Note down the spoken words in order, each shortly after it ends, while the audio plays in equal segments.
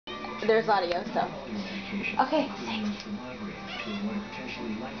There's audio, so. Okay, thanks.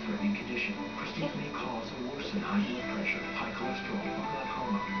 Crystals may cause or worsen high blood pressure, high cholesterol, or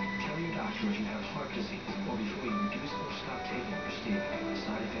glaucoma. Tell your doctor if you have heart disease, or before you reduce or stop taking Prestige.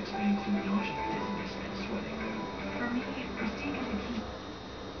 Side effects may include nausea, dizziness, and sweating. For me, Prestige is a key.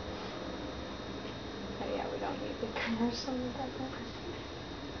 Oh yeah, we don't need the commercial with that one.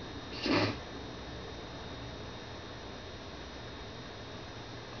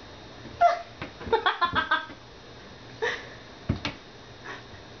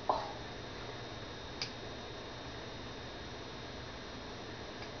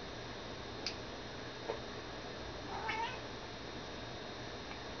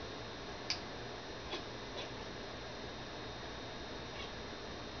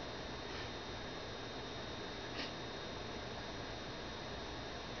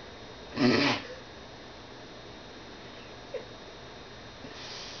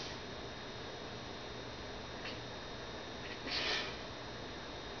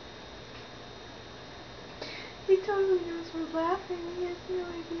 He totally knows we're laughing. He has no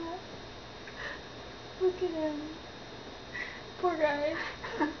idea. Look at him. Poor guy.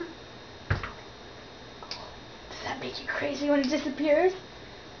 Does that make you crazy when it disappears?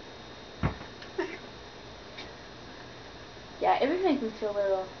 Yeah, it would make me feel a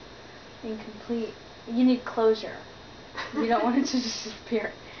little incomplete. You need closure. You don't want it to just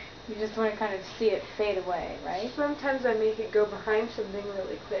disappear. You just want to kind of see it fade away, right? Sometimes I make it go behind something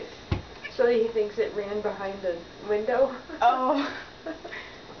really quick, so he thinks it ran behind a window. Oh.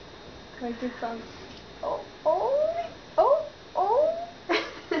 Like this sounds. Oh, oh, oh, oh.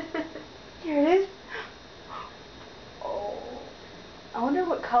 Here it is. Oh. I wonder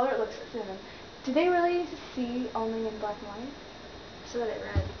what color it looks like to them. Do they really see only in black and white? That's what I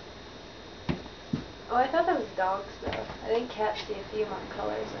read. Oh, I thought that was dogs, though. I think cats see a few more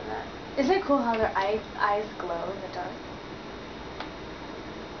colors than that. Isn't it cool how their eyes glow in the dark?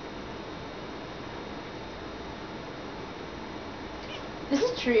 Is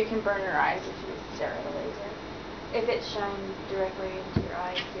it true you can burn your eyes if you stare at a laser? If it shines directly into your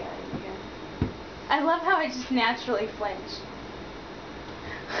eyes, yeah, you can. I love how I just naturally flinch.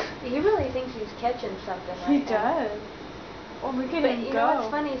 He really thinks he's catching something right now. He does. Well, look at him But you go. know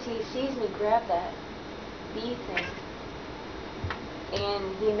what's funny is he sees me grab that bee thing,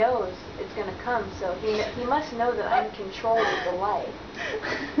 and he knows it's going to come, so he must know that I'm controlling the light.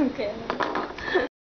 Okay.